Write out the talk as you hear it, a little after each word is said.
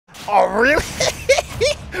Oh, really?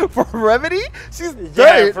 For Remedy? She's dirt.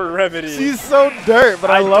 Yeah, for Remedy. She's so dirt, but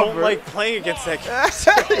I love her. I don't like playing against that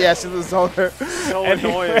character. Yeah, she's a zoner. So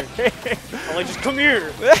annoying. I'm like, just come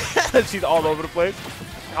here. She's all over the place.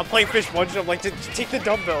 I'm playing Fish Punch, and I'm like, just take the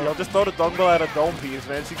dumbbell. Yo, just throw the dumbbell at a dome piece,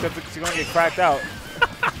 man. She's gonna get cracked out.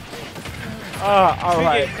 All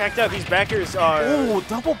right. Get cracked out. These backers Ooh,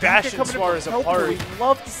 double bashing coming Suarez in from apart. Noku. We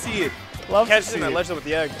love to see it. Love to Catches see him and it. ledge them with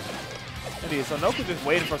the egg. Indeed. So Noku just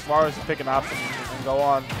waiting for Suarez to pick an option and go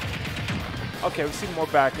on. Okay, we see more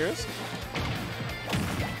backers.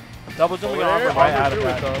 Double jumping on right out of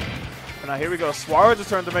that. And now here we go. Suarez is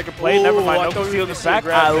turned to make a play. Ooh, never mind. I Noku sealed his back.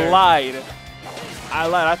 I lied.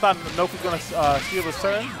 I thought Noku was going to steal his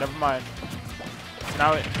turn. Never mind.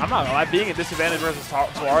 Now, I'm not gonna lie, being a disadvantage versus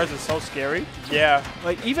Suarez is so scary. Yeah.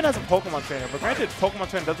 Like, even as a Pokemon trainer, but granted, Pokemon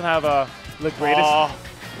trainer doesn't have the greatest.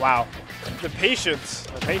 Wow. The patience.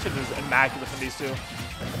 The patience is immaculate from these two.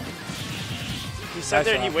 He sat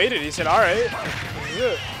there and he waited. He said, all right.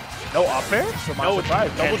 No up air? So my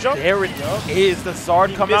surprise. Double jump? There it is. The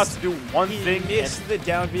Zard coming out to do one thing. He missed the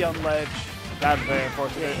down B on ledge. That's very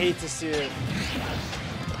unfortunate. I hate to see it.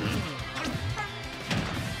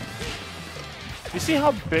 You see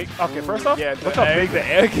how big? Okay, first off, yeah, look how big the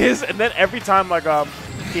egg is, and then every time like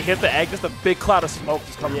he hit the egg, just a big cloud of smoke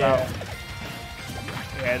just comes out.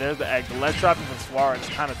 Yeah, there's the egg. The ledge dropping from Suarez is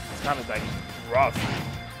kind of like rough,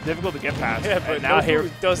 difficult to get past. Yeah, but now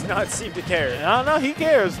here does not seem to care. No, he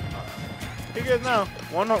cares. He cares now.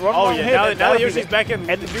 One oh yeah, hit, now Yoshi's back in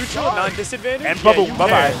the neutral, non-disadvantage. And boom,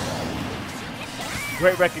 bye-bye.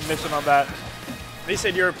 Great recognition on that. They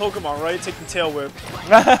said you're a Pokemon, right? Take the tail whip.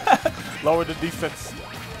 Lower the defense.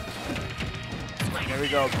 There we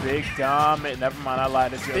go. Big dominant. Never mind, I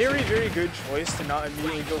lied. It's Yoshi. Very, very good choice to not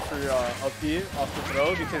immediately go for up B off the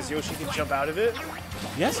throw because Yoshi can jump out of it.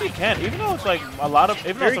 Yes, he can. Even though it's like a lot of.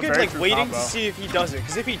 Even very though good, it's a like waiting combo. to see if he does it.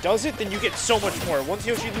 Because if he does it, then you get so much more. Once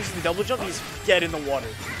Yoshi loses the double jump, he's dead in the water.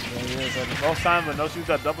 Yeah, he is. And most times when Yoshi uses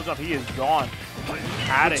that double jump, he is gone.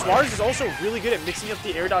 Suarez is also really good at mixing up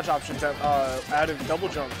the air dodge options out of double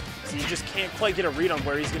jump. So you just can't quite get a read on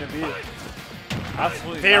where he's going to be.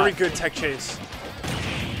 Absolutely. Very good tech chase.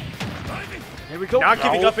 Here we go. Not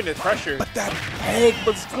giving up into pressure. But that egg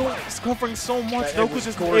was covering so much. Noku's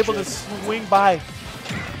just gorgeous. able to swing by.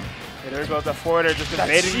 Okay, there goes the forward air, just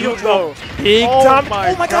invading shield neutral. though. Big Oh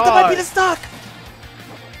my god, that might be the stock.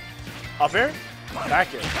 Up air?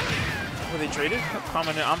 Back air. Were they traded?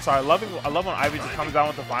 Coming in. I'm sorry. I love when Ivy just comes down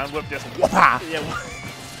with the vine whip. Just whoop-ah. Yeah.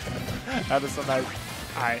 That is so nice.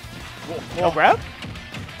 All right. No grab.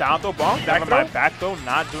 Down throw bomb. Never mind. Back throw.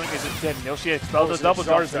 Not doing it. Just dead. Yoshi expelled the double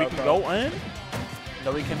jump. So he can go in.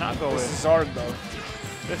 No, he cannot go in. This is Zard though.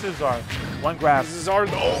 This is Zard. One grab. This is Zard.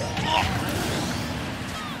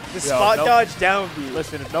 The spot dodge down B.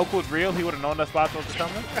 Listen, if Noku was real, he would have known that spot dodge was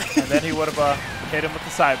coming, and then he would have hit him with the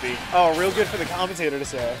side B. Oh, real good for the commentator to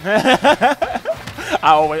say.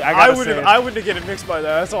 I wouldn't get mixed by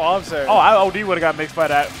that. That's all I'm saying. Oh, I OD would have got mixed by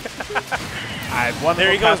that.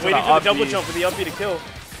 There he goes, waiting for the double jump for the up B to kill.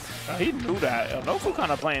 He knew that. Noku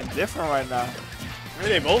kind of playing different right now. I mean,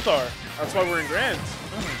 they both are. That's why we're in Grands.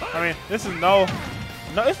 I mean, this is no.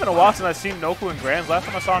 It's been a while since I've seen Noku in Grands. Last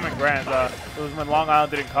time I saw him in Grands, it was when Long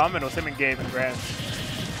Island didn't come, and it was him and Gabe in Grands.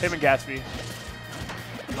 Him and Gatsby.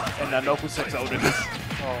 And Noku 6-0'd this.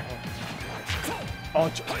 Oh,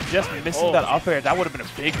 just missing that up air. That would have been a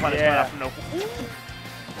big punishment from Noku.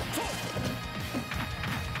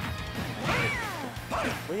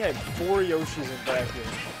 We had 4 Yoshis in back here.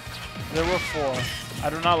 There were 4. I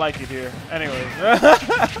do not like it here. Anyway.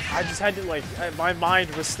 I just had to, like, my mind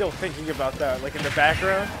was still thinking about that, like in the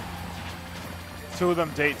background. 2 of them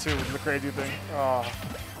date too, which is the crazy thing. Oh.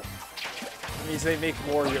 It means they make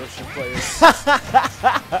more Yoshi players.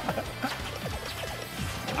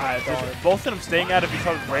 Alright, both of them staying out of each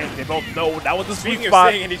other's range. They both know that was the sweet Speaking spot.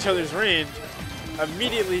 of staying in each other's range,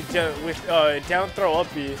 immediately with down throw up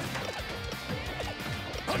B.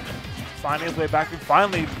 Finding his way back, and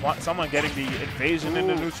finally someone getting the invasion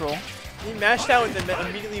into neutral. He mashed out and then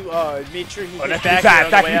immediately made sure he hit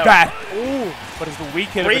back. Ooh, but it's the weak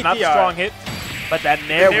hit, but not the strong hit. But that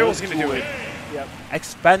nair was going to do it. Yep.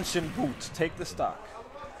 Expansion boots, take the stock.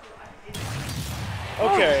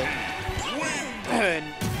 Okay.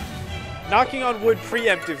 Knocking on wood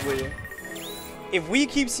preemptively. If we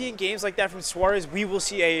keep seeing games like that from Suarez, we will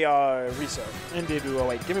see a reset. Indeed, we will.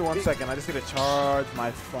 Wait, give me 1 second. I just need to charge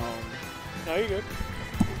my phone. No, you're good.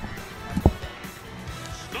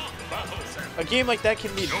 A game like that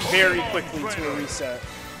can lead very quickly to a reset,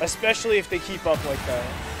 especially if they keep up like that.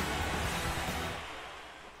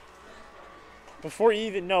 Before you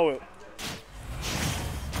even know it.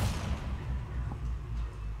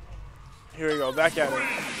 Here we go, back at it.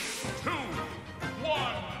 2,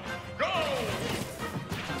 1, go!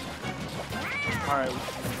 Alright.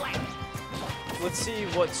 Let's see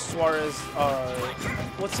what Suarez,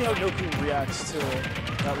 let's see how Noku reacts to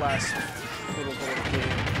that last little bit of the game.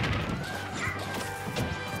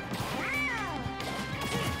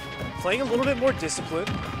 Playing a little bit more disciplined.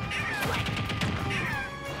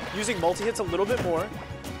 Using multi-hits a little bit more.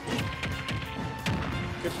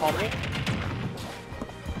 Good pommel.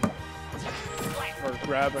 Or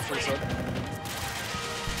grab, I should have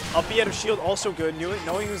said. Up B out of shield, also good,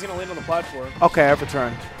 knowing he was going to land on the platform. Okay, I've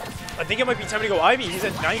returned. I think it might be time to go Ivy. He's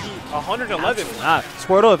at 111. Nah,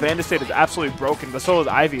 Squirtle advantage state is absolutely broken, but so is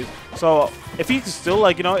Ivy's. So if he's still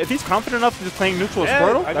like, you know, if he's confident enough to just playing neutral with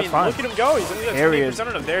Squirtle, I that's mean, fine. look at him go. He's only got 28%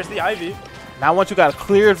 on him. There's the Ivy. Now once you got a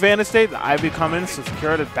clear advantage state, the Ivy come in to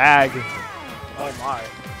secure the bag. Oh my.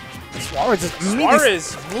 Suarez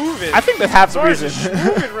is moving. I think that's half the Suarez reason. is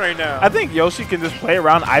moving right now. I think Yoshi can just play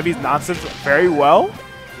around Ivy's nonsense very well.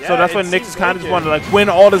 Yeah, so that's why Nick just kind of just wanted to like win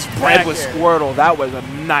all this bread with Squirtle. That was a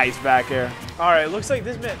nice back air. All right, looks like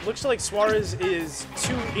looks like Suarez is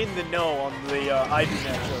too in the know on the Ivy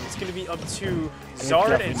matchup. It's gonna be up to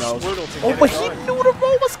Zard and Squirtle to get but it he going. knew the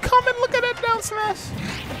roll was coming. Look at that down smash.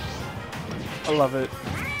 I love it.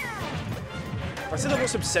 I say the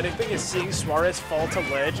most upsetting thing is seeing Suarez fall to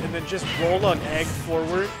ledge and then just roll an egg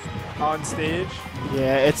forward on stage.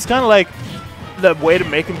 Yeah, it's kind of like the way to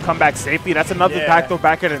make him come back safely. That's another backdoor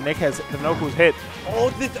back air that Nick has, the Noku's hit. Oh,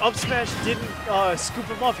 the up smash didn't scoop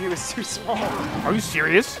him up. He was too small. Are you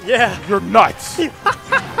serious? Yeah. You're nuts.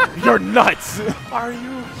 You're nuts. Are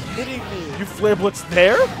you kidding me? You flare blitz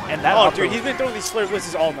there? And that oh, dude, he's been throwing these flare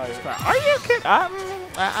blitzes all night. Are you kidding?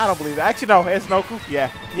 I don't believe it. Actually, no, it's Noku.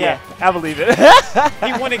 Yeah, I believe it.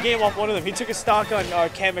 He won a game off one of them. He took a stock on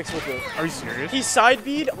Kamex with it. Are you serious? He side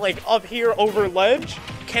B'd like up here over ledge.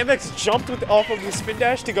 Kamex jumped off of the spin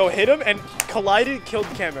dash to go hit him and collided, killed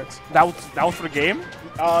Kamex. That was for the game?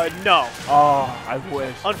 No. Oh, I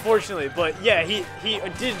wish. Unfortunately, but yeah, he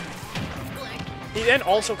did. He then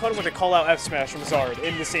also caught him with a call-out F smash from Zard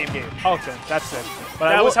in the same game. Okay, that's it. But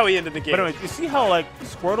that was how he ended the game. But anyway, you see how like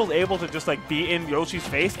Squirtle's able to just like be in Yoshi's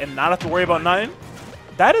face and not have to worry about nothing?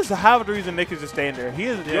 That is half the reason Nick is just staying there. He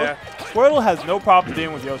is Squirtle has no problem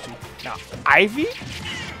dealing with Yoshi. Now, Ivy,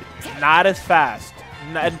 not as fast.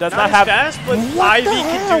 Does not have fast, but Ivy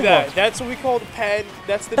can do that. That's what we call the pad.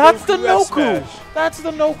 That's the Noku. That's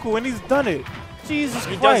the Noku, and he's done it. Jesus Christ.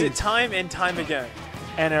 He does it time and time again.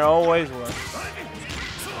 And it always works.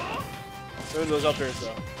 So those up airs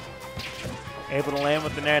though. Able to land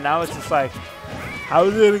with the nair. Now it's just like, how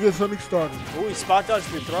is it to get something started? Ooh, he spot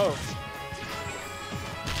dodged the throw.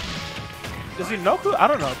 Does he Noku? I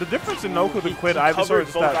don't know. The difference in Noku and Quid Ivysaur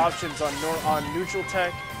is both options on neutral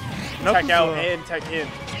tech, tech out, and tech in.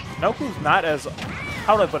 Noku's not as,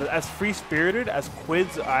 how do I put it, as free-spirited as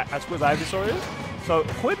Quid's Ivysaur is. So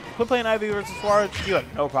Quid playing Ivy versus Suarez, he had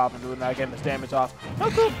no problem doing that, getting his damage off.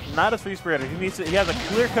 Noku, not as free-spirited. He has a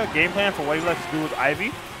clear-cut game plan for what he likes to do with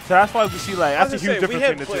Ivy. So that's why we see like that's a huge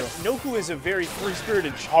difference between the two. Noku is a very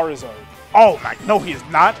free-spirited Charizard. Oh my, no, he is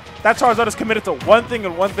not. That Charizard is committed to one thing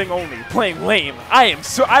and one thing only: playing lame. I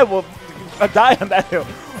will die on that hill.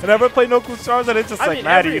 Whenever I play Noku Charizard, it's just like,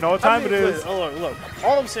 Maddie, you know what time it is. Look,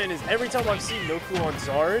 all I'm saying is every time I've seen Noku on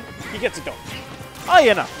Zard, he gets a dunk. Oh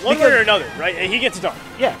yeah, no. One way or another, right? He gets a dunk.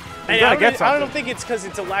 Yeah. And I don't think it's because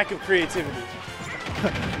it's a lack of creativity.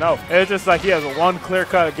 No, it's just like he has one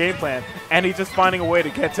clear-cut game plan, and he's just finding a way to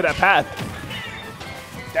get to that path.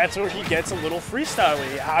 That's where he gets a little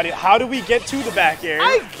freestyling. How do we get to the back air?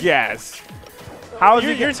 I guess.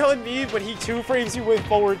 You're telling me when he two-frames you with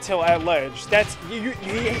forward tilt at ledge, that's he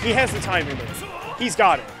has the timing there. He's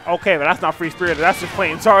got it. Okay, but that's not free-spirited. That's just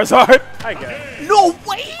plain Charizard. I get it. No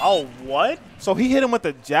way! Oh, what? So he hit him with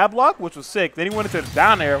the jab block, which was sick. Then he went into the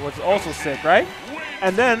down air, which was also sick, right?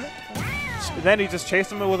 And then he just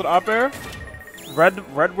chased him with an up air, read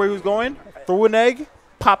where he was going, threw an egg,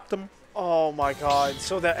 popped him. Oh my god.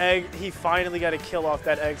 So the egg, he finally got a kill off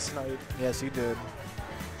that egg snipe. Yes, he did.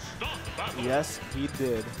 Yes, he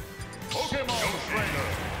did.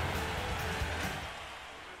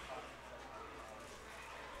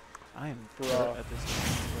 I am dirt at this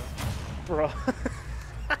game, bro.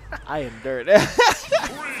 I am dirt.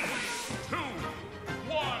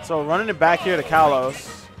 So running it back here to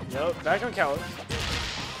Kalos. Yep, back on Kalos.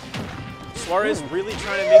 Suarez really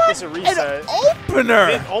trying to make this a reset. An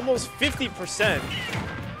opener! Almost 50%.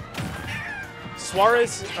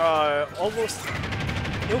 Suarez almost...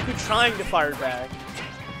 Noku trying to fire back.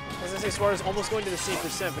 As I say, Suarez almost going to the same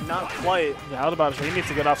percent, but not quite. Yeah, I was about to say, he needs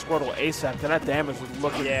to get off Squirtle ASAP, because that damage was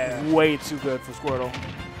looking way too good for Squirtle.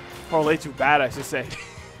 Or way too bad, I should say.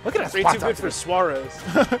 Look at that Way spot too good for Suarez.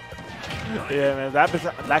 Yeah, man.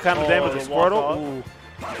 That kind of damage with the walk Squirtle.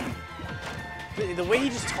 off. Ooh. The way he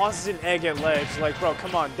just tosses an egg at ledge, like, bro,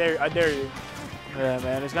 come on, I dare you. Yeah,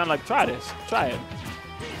 man. It's kind of like, try this. Try it.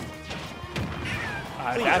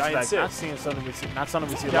 Please, That's I like insist. not seeing something we see. Not something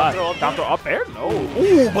we see a Down lot. throw up Down air? throw up air? No.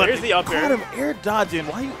 Ooh, but There's the up air. caught him air dodging.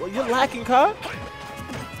 Why you're lacking, Cod?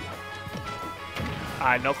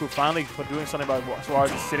 Alright, Noku finally doing something about Suarez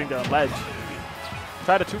just sitting there on ledge.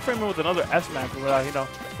 Tried to two-frame him with another S smash, but you know,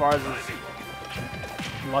 Suarez is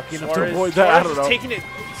lucky enough to avoid that. I don't know.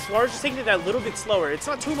 Suarez is taking it that little bit slower. It's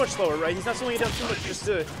not too much slower, right? He's not slowing it down too much just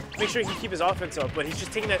to make sure he can keep his offense up, but he's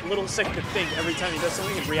just taking that little second to think every time he does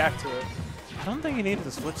something and react to it. I don't think he needed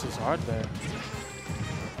to switch his hard there.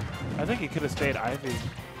 I think he could have stayed Ivy.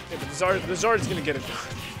 Yeah, but the Zard's gonna get it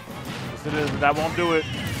done. That won't do it.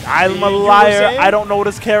 I'm a You know what I'm liar. saying? I don't know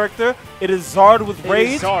this character. It is Zard with rage.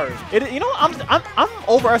 It is Zard. You know, I'm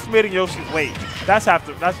overestimating Yoshi's weight. That's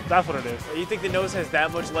what it is. You think the nose has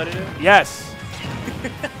that much lead in it? Yes.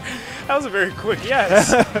 That was a very quick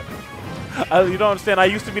yes. You don't understand. I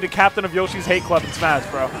used to be the captain of Yoshi's hate club in Smash,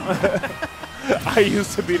 bro. I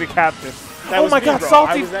used to be the captain. That Oh was my me, God, bro.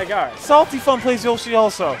 Salty! I was that guy. Salty Fun plays Yoshi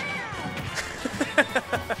also.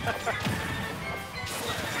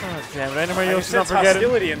 Oh, damn it. Anyway, I Yoshi, don't sense forget it.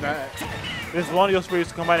 hostility in that. There's one Yoshi where used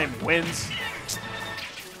to come by named Wins.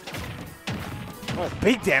 Oh,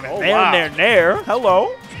 big damage. Oh, Nair, wow. nair, nair.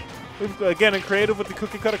 Hello. We've again in creative with the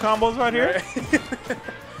cookie cutter combos right here.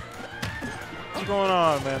 What's going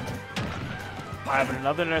on, man? I have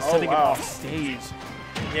another nurse sending him off stage.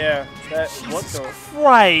 Yeah, that. What Jesus the?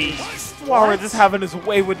 Christ. Suarez is having his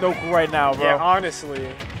way with Noku right now, bro. Yeah, honestly.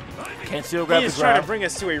 Can't still He grab is the trying grab. to bring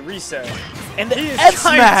us to a reset. And the He is F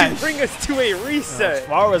trying smash. to bring us to a reset.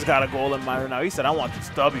 Suarez got a goal in mind right now. He said, I want this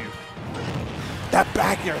W. That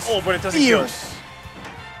back air is Oh, but it doesn't kill. fierce.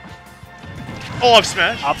 Oh, up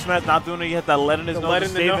smash. Up smash not doing it. He had that lead in his The nose lead is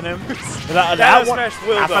in the saving him. nose. that That one, smash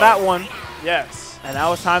will after go. that one. Yes. And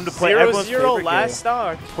now it's time to play everyone's 0-0 favorite last game.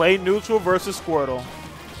 stock. Play neutral versus Squirtle.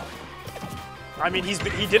 I mean, he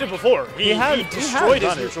did it before. He has destroyed his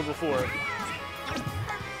done it. neutral before.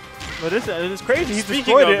 But it's crazy. He Speaking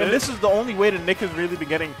destroyed of it, and it- this is the only way that Nick has really been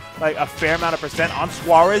getting like a fair amount of percent on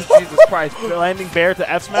Suarez. Jesus Christ, landing bear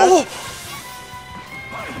to F smash. Oh.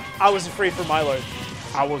 I was afraid for my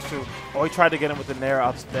life. I was too. Oh, he tried to get him with the nair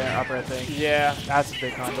up air thing. Yeah. That's a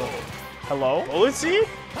big combo. Hello? Well, let's see.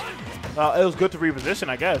 It was good to reposition,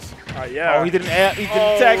 I guess. Yeah. Oh, he didn't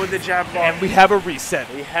attack. with the jab bomb. And we have a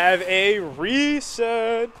reset. We have a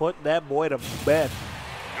reset. Put that boy to bed.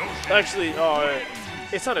 Actually,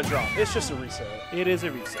 it's not a drop. It's just a reset. It is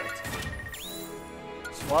a reset.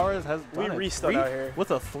 Suarez has We done it. restart out here.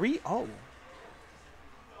 With a 3-0.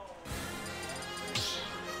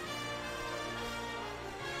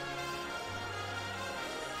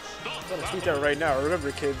 I'm gonna tweet that right now.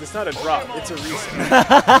 Remember, kids, it's not a drop. It's a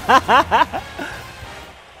reset.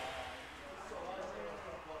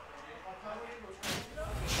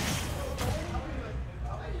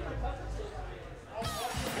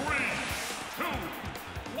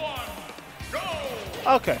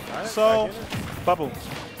 Okay, so Bubble.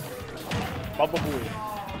 Bubble boy.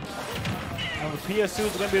 And the PS2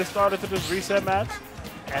 is gonna be the starter to this reset match.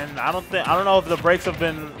 And I don't know if the brakes have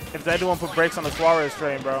been, if anyone put brakes on the Suarez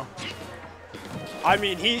train, bro. I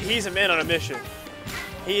mean, he's a man on a mission.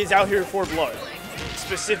 He is out here for blood.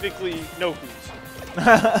 Specifically, Noku's.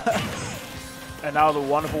 And now the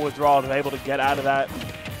wonderful withdrawal is able to get out of that.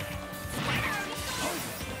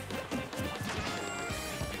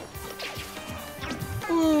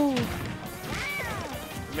 Ooh.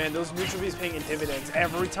 Man, those neutral Bs paying in dividends.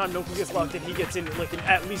 Every time Noku gets locked in, he gets in like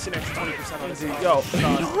at least an extra 20% on his Yo, you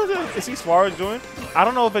know what is he Suarez doing? I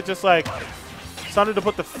don't know if it's just like something to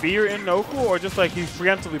put the fear in Noku or just like he's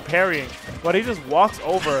preemptively parrying. But he just walks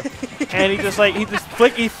over and he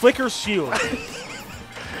flickers shield.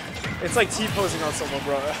 It's like T-posing on someone,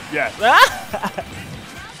 bro. Yes.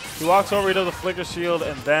 He walks over, he does a flicker shield,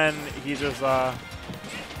 and then he just He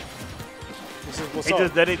says, what's he up?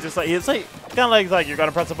 just then he just like it's like kind of like you're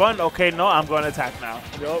gonna press a button. Okay, no, I'm going to attack now.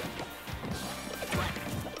 Yup.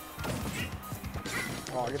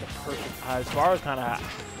 Oh, I get the perfect. As far as kind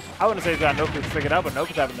of, I wouldn't say he's got Noku figured out, but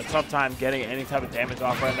Noku's having a tough time getting any type of damage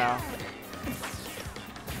off right now.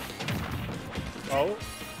 Oh.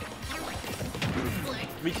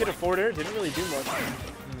 We could afford it. Didn't really do much.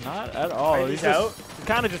 Not at all. Right, he's out. He's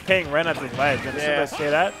kind of just paying rent at the ledge. And Yeah. as soon as I say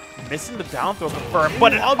that, missing the down throw confirmed,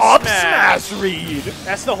 but an Up up smash. smash read.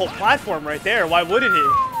 That's the whole platform right there. Why wouldn't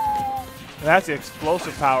he? That's the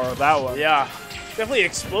explosive power of that one. Yeah. Definitely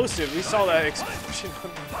explosive. We saw that explosion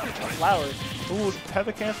on the flowers. Ooh,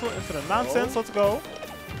 tether cancel into the nonsense. Let's go.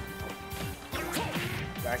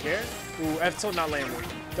 Back air. Ooh, F tilt not landing.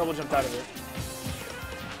 Double jumped out of it.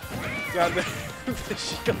 Got the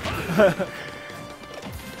shield.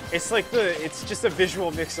 It's just a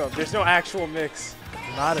visual mix-up. There's no actual mix.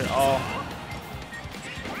 Not at all.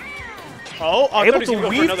 Oh, I Able thought he was to going to go for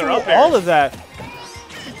weave another through up air. all of that.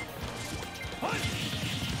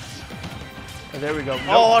 There we go.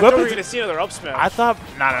 Oh, I Good thought we were posi- going to see another up smash. I thought,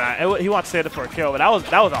 no. He wants to save it for a kill, but that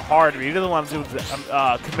was a hard read. He doesn't want to do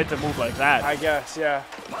commit to move like that. I guess, yeah.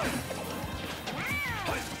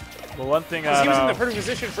 But one thing, He was in the perfect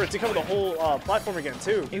position for it to cover the whole platform again,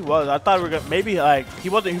 too. he was. I thought we were gonna maybe like he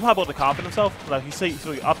wasn't. He probably wasn't confident himself. Like he said,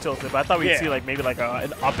 he up tilted, but I thought we'd see like maybe like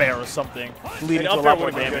an up air or something, leading to a An up air lot more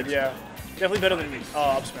would have been damage. good, yeah. Definitely better than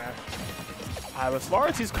up smash. As far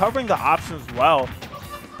as he's covering the options well,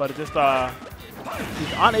 but it just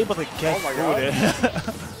he's unable to get through it.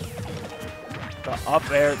 The up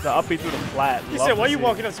air, the up B through the flat. He said, "Why are you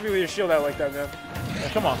walking up to me with your shield out like that, man?" Yeah,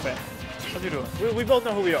 come on, fam. What you doing? We both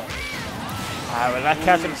know who we are. We're not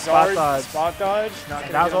catching spot Zard, dodge. Spot dodge. Not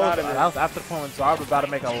gonna That get him out of it. was after the point when Zard was about to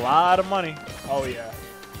make a lot of money. Oh yeah.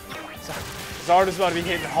 Zard is about to be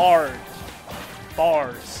hitting hard.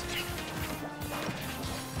 Bars.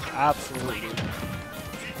 Absolutely.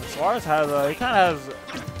 Suarez has he kind of has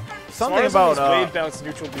something Suarez about and these wave bounce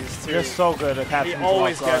neutral beats too. they're so good at catching. He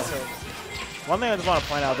always people off gets guard. him. One thing I just want to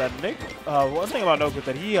point out that one thing about Noku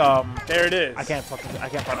that he There it is. I can't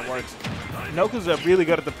find the words. Noku's really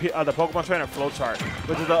good at the Pokemon Trainer flowchart,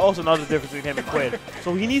 which is also another difference between him and Quid.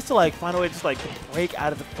 So he needs to like find a way just like to break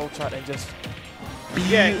out of the flowchart and just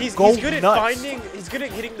he's good at nuts. he's good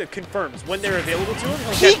at hitting the confirms when they're available to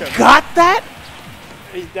him. He He'll get them. got that?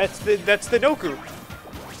 That's the Noku.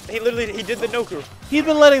 He did the Noku. He's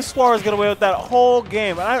been letting Suarez get away with that whole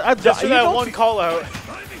game. And Just for that one call out.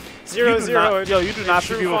 0-0. Yo, you do not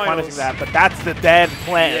see people punishing that, but that's the dead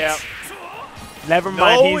plant. Yeah. Never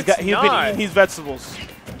mind, No, he's been not. eating his vegetables.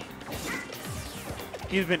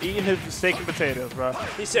 He's been eating his steak and potatoes, bro.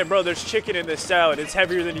 He said, "Bro, there's chicken in this salad. It's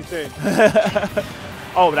heavier than you think."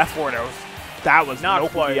 Oh, that forward arrow. That was Not no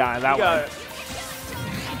quite. beyond that one.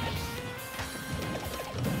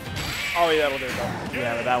 Oh yeah, that'll do it.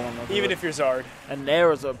 Yeah, but that one. Even if you're Zard. And there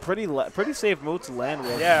was a pretty safe move to land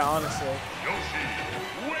with. Yeah, honestly.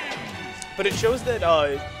 But it shows that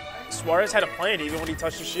Suarez had a plan even when he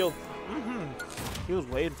touched the shield. He was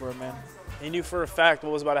waiting for it, man. He knew for a fact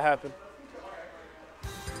what was about to happen.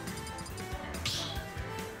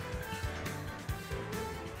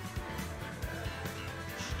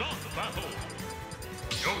 Start battle.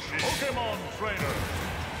 Yoshi. Pokemon Trainer.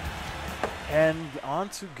 And on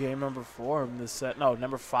to game number 4 in this set. No,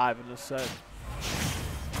 number 5 in this set.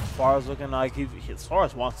 Suarez looking like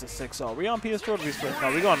Suarez wants the 6-0. We on PS4 to be split.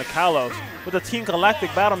 No, we going to Kalos with the Team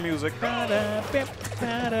Galactic battle music. So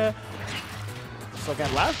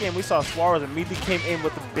again, last game we saw Suarez immediately came in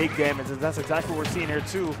with the big damage, and that's exactly what we're seeing here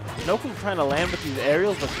too. Noku's trying to land with these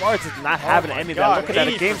aerials, but Suarez is not having any of that. Look at that,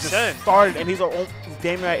 the game just started, and he's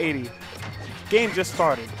gaming at 80. Game just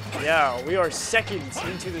started. Yeah, we are seconds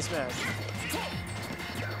into this match.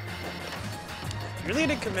 Really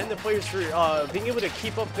need to commend the players for being able to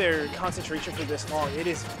keep up their concentration for this long. It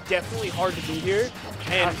is definitely hard to be here,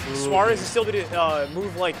 and Absolutely. Suarez is still able to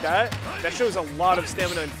move like that. That shows a lot of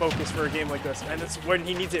stamina and focus for a game like this, and that's when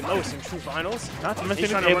he needs it most in true finals. Not to mention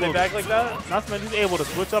He's trying to run it back like that. Not to mention he's able to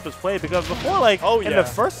switch up his play because before, like in the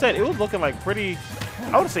first set, it was looking like pretty.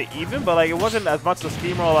 I wouldn't say even, but like it wasn't as much the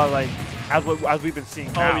steamroll as we've been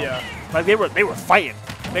seeing now. Oh yeah, like they were fighting.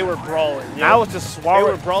 they were brawling. Yeah. Now it's just They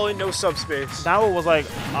Suarez. were brawling, no subspace. Now it was like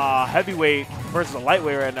heavyweight versus a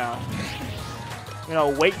lightweight right now. You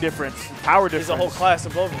know, weight difference, power difference. There's a whole class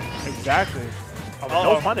above him. Exactly.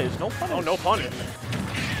 No punish, no punish. Oh, no punish.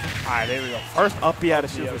 All right, there we go. First up B out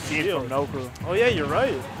of shield we've seen from Noku. Oh yeah, you're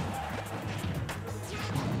right.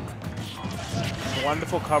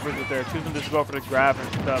 Wonderful coverage with there. Choosing to go for the grab and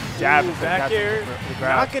the jab. Ooh, and back catch air. the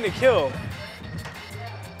grab. Not gonna kill.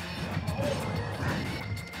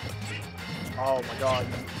 Oh my god.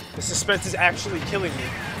 The suspense is actually killing me.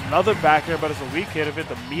 Another back air, but it's a weak hit of it.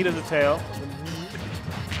 The meat of the tail.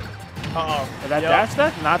 Uh-oh. And that dash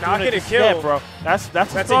that? Not doing it gonna just kill. yet, bro. That's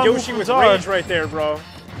a strong Yoshi move with from Zard. rage right there, bro.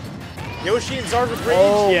 Yoshi and Zard with rage?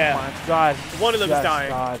 Oh yeah. my god. One of them is Yes, dying.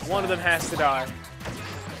 God. One of them has to die.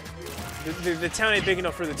 The town ain't big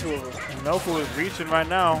enough for the two of them. Noku is reaching right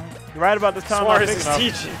now. You're right about this town Suarez not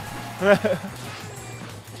big is enough. teaching.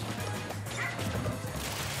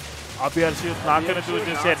 I'll be honest, it's not going to do it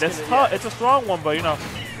just yet. Not That's gonna- tough. It's a strong one, but you know,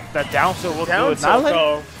 that down tilt will Down do it. Not tilt,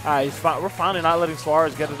 letting, though. we're finally not letting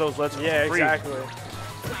Suarez get to those ledges for Yeah, free. exactly.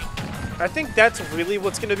 I think that's really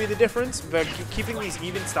what's going to be the difference. But keeping these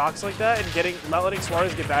even stocks like that and not letting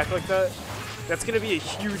Suarez get back like that, that's going to be a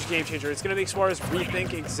huge game changer. It's going to make Suarez rethink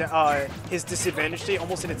his disadvantage state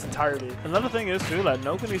almost in its entirety. Another thing is too, like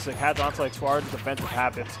Noku needs to catch on to like Suarez's defensive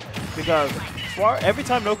habits, because every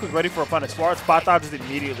time Noku's ready for a punish, Suarez spot dodges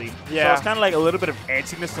immediately. Yeah. So it's kind of like a little bit of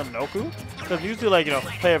antsiness on Noku, because usually like a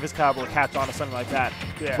player of his caliber will catch on to something like that.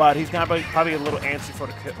 Yeah. But he's kind of probably a little antsy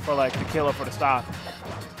for like the kill or for the stop.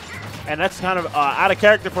 And that's kind of out of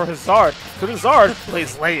character for Hazard, because Hazard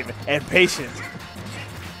plays lame and patient.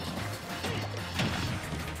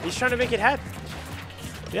 He's trying to make it happen.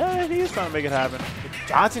 Yeah, he is trying to make it happen.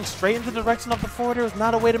 Dodging straight into the direction of the forwarder is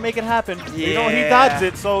not a way to make it happen. Yeah. You know, he dodged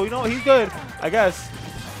it, so, you know, he's good, I guess.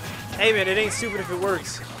 Hey, man, it ain't stupid if it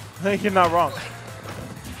works. You're not wrong.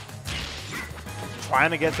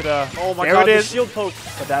 Trying to get to the... Oh, my there God, it the is. shield poke.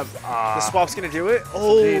 But that... The swap's going to do it?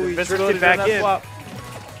 Oh, he drifted back in. Swap.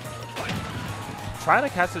 Trying to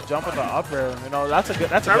catch the jump with the up air, you know, that's a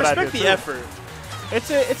good idea. I respect the too. effort. It's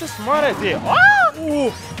a smart idea. Ah!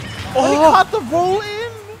 Ooh. Oh, he caught the roll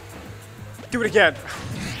in. Do it again.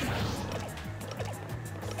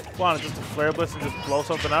 Come on, just a flare blitz and just blow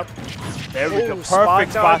something up. There we go. Ooh, spot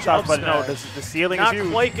Perfect spot dodge, shot, up but no, smash. the ceiling Not is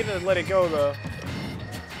huge. quite going to let it go, though.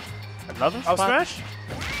 Another Up spot? smash?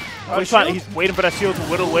 Oh, he's waiting for that shield to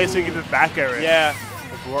whittle away so he can just back air it. Yeah.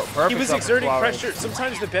 Perfect He was stuff exerting from Suarez. pressure.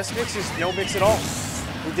 Sometimes the best mix is no mix at all.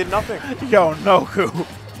 He did nothing. Yo, Noku.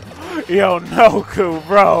 Yo, Noku,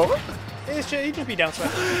 bro. He just be down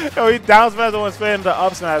smash. Yo, he down smash and spinning the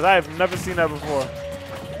up smash. I have never seen that before.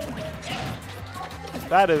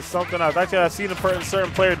 That is something else. Actually, I've seen a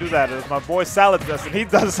certain player do that. It was my boy Salad Dust, and he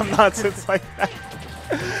does some nonsense like that.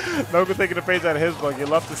 Noku taking a page out of his book. You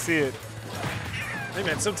love to see it. Hey,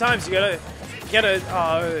 man, sometimes you gotta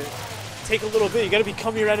take a little bit. You gotta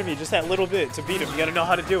become your enemy just that little bit to beat him. You gotta know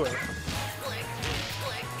how to do it.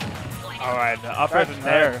 All right, the up air in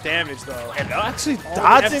there. Damage, though. And actually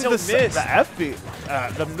dodging the F beat,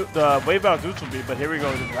 the wave out neutral beat, but here we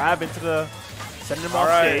go. The grab into the, sending him All off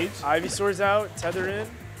right, stage. Ivy Sword's out, tether in.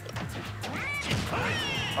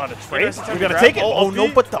 Oh, the trace. Yeah, We're the gonna grab. take it. Oh, Oh no,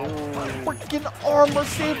 up but the freaking armor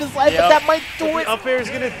saved his life, Yep. but that might do But it. the up air is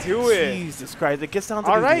gonna do it. Jesus Christ! It gets down to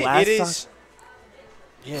All these right, last it is stock-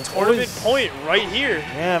 Yeah, it's tournament always- point right here.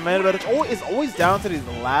 Yeah, man, but it's always down to these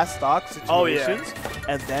last stock situations, Oh, yeah.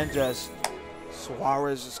 and then just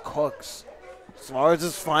Suarez just cooks. Suarez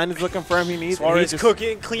just finds the confirm he needs. and he Suarez just,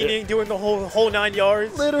 cooking, cleaning, doing the whole 9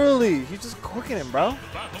 yards. Literally, he's just cooking him, bro.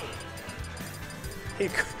 He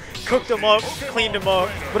cooked him up, cleaned him up,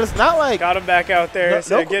 But it's not like got him back out there.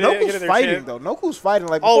 So get Noku's their fighting chin. though. Noku's fighting.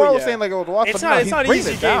 Like Oh, before, I was yeah. saying like it was watch, It's but not. no, It's he not brings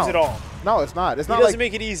easy it games down. at all. No, it's not. It's He not doesn't like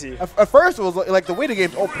make it easy. at first it was like the way the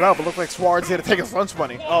game's opened up. It looked like Suarez here to take his lunch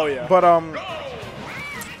money. Oh yeah. But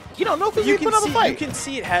you know, Noku's you putting can up a see. fight. You can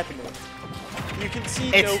see it happening. You can see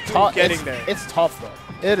It's Noku tough. getting there. It's tough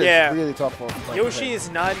though. It is Yeah. really tough for him. Yoshi is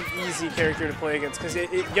not an easy character to play against because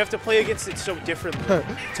you have to play against it so differently.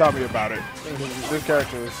 Tell me about it. This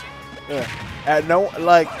character is. Yeah. And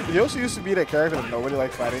like Yoshi used to be that character that nobody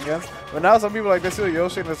likes fighting against, but now some people like this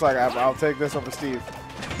Yoshi, and it's like I'll take this over Steve.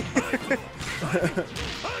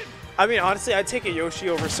 I mean, honestly, I'd take a Yoshi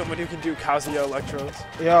over someone who can do Kazuya Electros.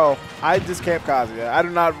 Yo, I just camp Kazuya. I do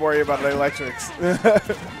not worry about the electrics.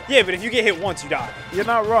 Yeah, but if you get hit once, you die. You're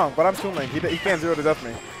not wrong, but I'm Toon Link. He can't zero to death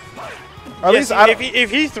me. Or at Yes, least I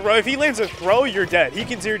if he lands a throw, you're dead. He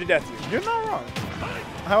can zero to death you. you're not wrong.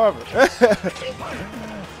 However,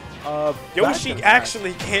 Yoshi back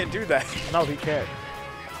actually can't do that. no, he can't.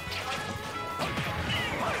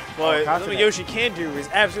 What Continent. Yoshi can do is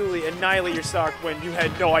absolutely annihilate your stock when you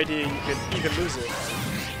had no idea you could even lose it.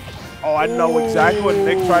 Oh, I know exactly what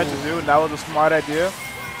Nick tried to do, and that was a smart idea.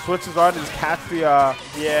 Switches on to just catch the.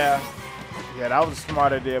 Yeah. Yeah, that was a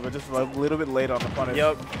smart idea, but just a little bit late on the punish.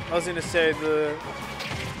 Yep. I was gonna say the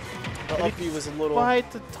up B was a little.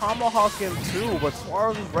 Tried to tomahawk him too, but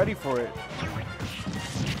Suarez was ready for it.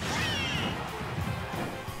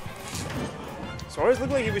 Suarez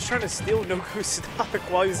looked like he was trying to steal Noku's stock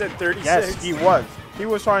while he was at 36. Yes, he was. He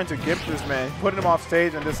was trying to gift this man, put him off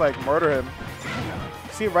stage, and just like murder him.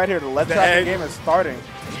 See right here, the left side of the game is starting.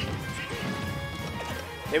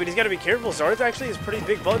 Yeah, but he's got to be careful. Suarez actually has pretty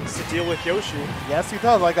big buttons to deal with Yoshi. Yes, he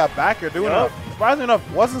does. Like that back air doing Yup. it. Surprisingly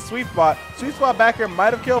enough, wasn't sweet spot. Sweet spot back air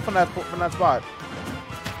might have killed from that spot.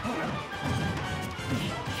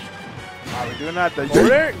 Are we doing that?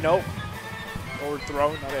 Forward air? Nope. Forward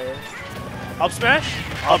throw, not air. Up smash?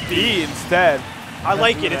 Up B instead. I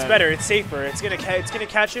like it. It's better. It's safer. It's gonna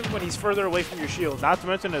catch him when he's further away from your shield. Not to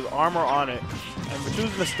mention his armor on it. And we're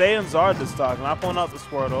choosing to stay in Zard this stock, not pulling out the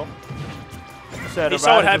Squirtle. He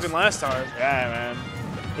saw what happened last time. Yeah, man.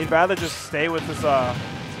 He'd rather just stay with his.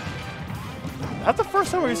 That's the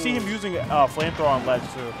first time we see him using flamethrower on ledge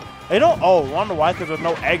too. They don't. Oh, wonder why? Because there's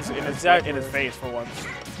no eggs in his face for once.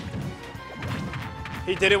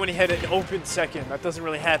 He did it when he had an open second. That doesn't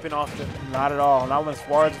really happen often. Not at all. Not when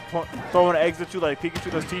Suarez is throwing eggs at you like Pikachu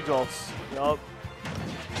does T-Jolts. Yup.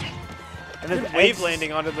 And his wave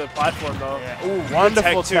landing onto the platform though. Yeah. Ooh,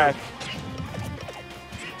 wonderful tech.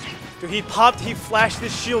 Dude, he flashed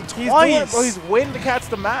this shield twice. He's waiting to catch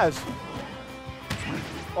the mash.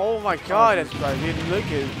 Oh my god. Look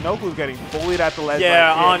at Noku's getting bullied at the ledge.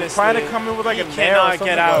 Yeah, honestly. He's trying to come in with like a nair or something.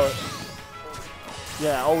 Get out.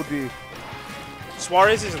 Yeah, OD.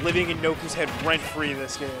 Suarez is living in Noku's head rent-free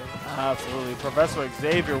this game. Absolutely. Professor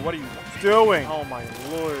Xavier, what are you doing? Oh my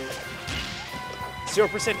lord. 0%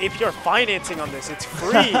 APR financing on this. It's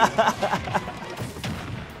free.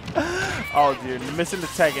 Oh, dude. Missing the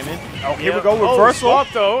tech in it. Oh, here we go. Reversal. Oh, swap,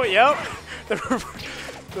 though. Yep.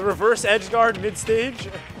 The reverse edge guard mid-stage.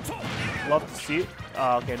 Love to see it.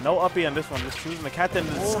 Okay, no uppie on this one. Just choosing the captain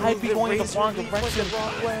and the side B going into Blanc direction.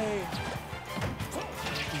 Wrong way.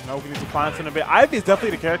 Noku needs to find something a bit. Ivy's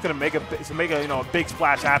definitely the character to make a big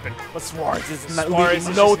splash happen. But Suarez is not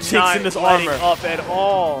leaving no chinks in this armor. Up at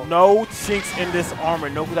all. No chinks in this armor.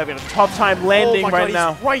 Noku's having a tough time landing right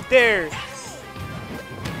now. He's right there.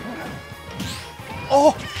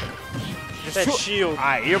 Oh! That shield.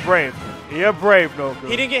 Alright, you're brave. You're brave, Noku.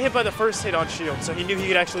 He didn't get hit by the first hit on shield, so he knew he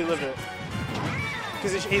could actually live it.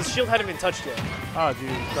 Because his shield hadn't been touched yet. Oh, dude.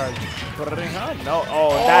 No.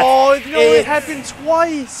 Oh, that's it happened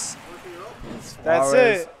twice. That's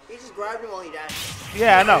it. He just grabbed him while he dashed.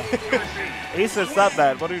 Yeah, I know. He said, stop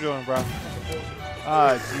that. What are you doing, bro?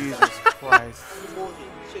 Oh, Jesus Christ.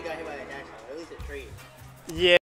 He got hit by a dash. At least a trade. Yeah.